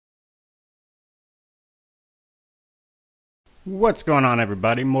What's going on,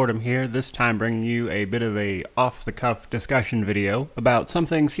 everybody? Mortem here, this time bringing you a bit of a off-the-cuff discussion video about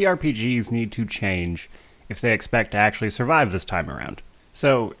something CRPGs need to change if they expect to actually survive this time around.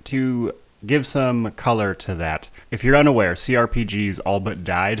 So, to give some color to that, if you're unaware, CRPGs all but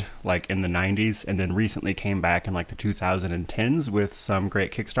died, like in the 90s, and then recently came back in like the 2010s with some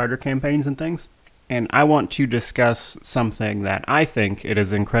great Kickstarter campaigns and things. And I want to discuss something that I think it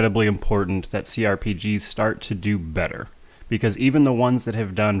is incredibly important that CRPGs start to do better. Because even the ones that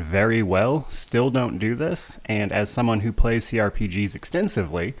have done very well still don't do this, and as someone who plays CRPGs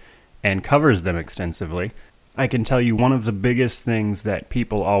extensively, and covers them extensively, I can tell you one of the biggest things that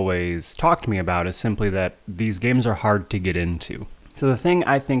people always talk to me about is simply that these games are hard to get into. So the thing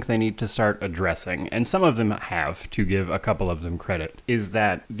I think they need to start addressing, and some of them have, to give a couple of them credit, is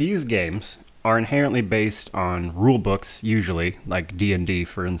that these games are inherently based on rulebooks, usually, like D&D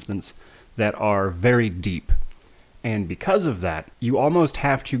for instance, that are very deep. And because of that, you almost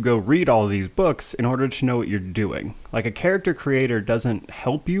have to go read all these books in order to know what you're doing. Like, a character creator doesn't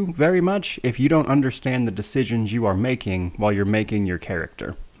help you very much if you don't understand the decisions you are making while you're making your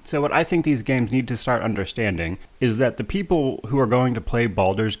character. So what I think these games need to start understanding is that the people who are going to play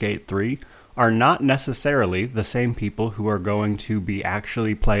Baldur's Gate 3 are not necessarily the same people who are going to be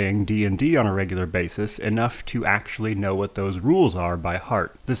actually playing D&D on a regular basis enough to actually know what those rules are by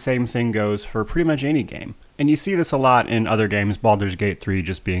heart. The same thing goes for pretty much any game. And you see this a lot in other games, Baldur's Gate 3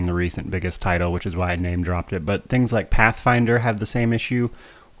 just being the recent biggest title, which is why I name dropped it, but things like Pathfinder have the same issue.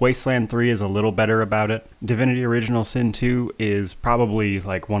 Wasteland 3 is a little better about it. Divinity Original Sin 2 is probably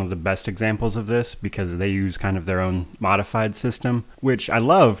like one of the best examples of this because they use kind of their own modified system, which I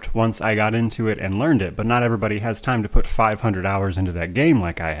loved once I got into it and learned it, but not everybody has time to put 500 hours into that game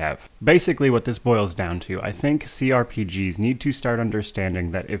like I have. Basically what this boils down to, I think CRPGs need to start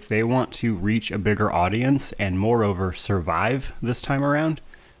understanding that if they want to reach a bigger audience and moreover survive this time around,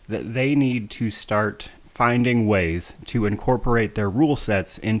 that they need to start finding ways to incorporate their rule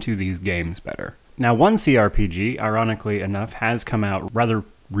sets into these games better. Now, one CRPG, ironically enough, has come out rather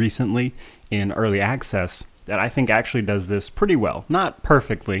recently in early access that I think actually does this pretty well. Not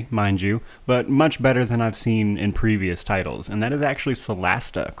perfectly, mind you, but much better than I've seen in previous titles, and that is actually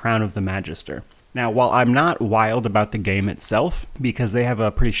Solasta, Crown of the Magister. Now, while I'm not wild about the game itself, because they have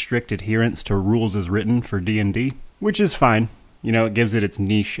a pretty strict adherence to rules as written for D&D, which is fine. You know, it gives it its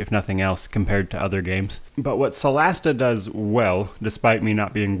niche, if nothing else, compared to other games. But what Solasta does well, despite me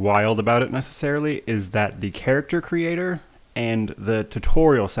not being wild about it necessarily, is that the character creator and the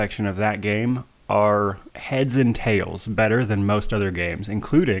tutorial section of that game are heads and tails better than most other games,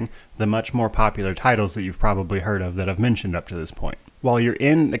 including the much more popular titles that you've probably heard of that I've mentioned up to this point. While you're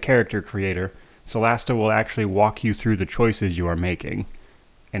in the character creator, Solasta will actually walk you through the choices you are making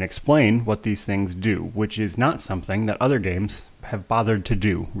and explain what these things do, which is not something that other games have bothered to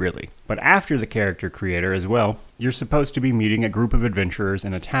do, really. But after the character creator as well, you're supposed to be meeting a group of adventurers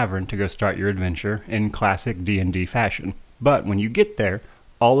in a tavern to go start your adventure in classic D&D fashion. But when you get there,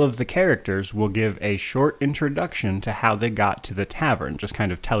 all of the characters will give a short introduction to how they got to the tavern, just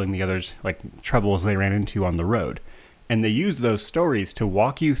kind of telling the others, like, troubles they ran into on the road. And they use those stories to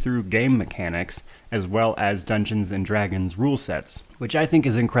walk you through game mechanics as well as Dungeons & Dragons rule sets, which I think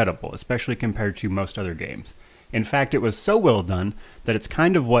is incredible, especially compared to most other games. In fact, it was so well done that it's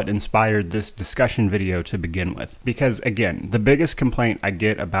kind of what inspired this discussion video to begin with. Because again, the biggest complaint I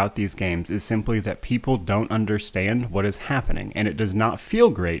get about these games is simply that people don't understand what is happening, and it does not feel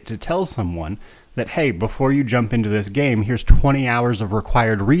great to tell someone that, hey, before you jump into this game, here's 20 hours of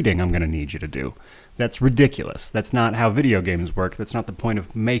required reading I'm going to need you to do. That's ridiculous. That's not how video games work. That's not the point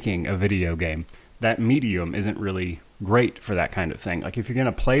of making a video game. That medium isn't really great for that kind of thing. Like, if you're going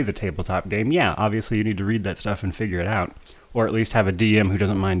to play the tabletop game, yeah, obviously you need to read that stuff and figure it out. Or at least have a DM who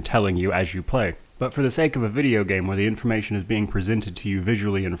doesn't mind telling you as you play. But for the sake of a video game where the information is being presented to you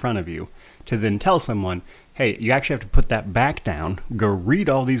visually in front of you, to then tell someone, hey, you actually have to put that back down, go read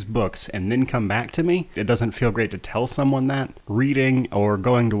all these books, and then come back to me, it doesn't feel great to tell someone that. Reading or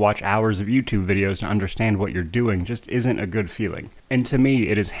going to watch hours of YouTube videos to understand what you're doing just isn't a good feeling. And to me,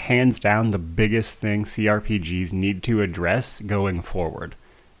 it is hands down the biggest thing CRPGs need to address going forward.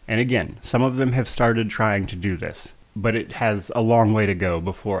 And again, some of them have started trying to do this, but it has a long way to go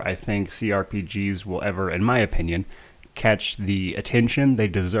before I think CRPGs will ever, in my opinion, catch the attention they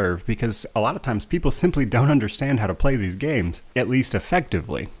deserve, because a lot of times people simply don't understand how to play these games, at least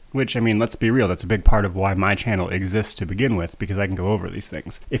effectively. Which, I mean, let's be real, that's a big part of why my channel exists to begin with, because I can go over these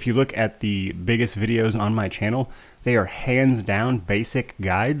things. If you look at the biggest videos on my channel, they are hands down basic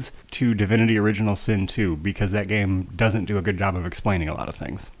guides to Divinity Original Sin 2, because that game doesn't do a good job of explaining a lot of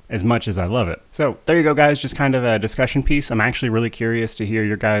things, as much as I love it. So there you go, guys, just kind of a discussion piece. I'm actually really curious to hear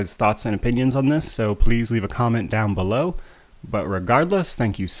your guys' thoughts and opinions on this, so please leave a comment down below. But regardless,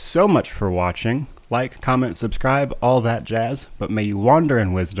 thank you so much for watching. Like, comment, subscribe, all that jazz, but may you wander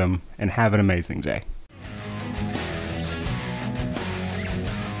in wisdom and have an amazing day.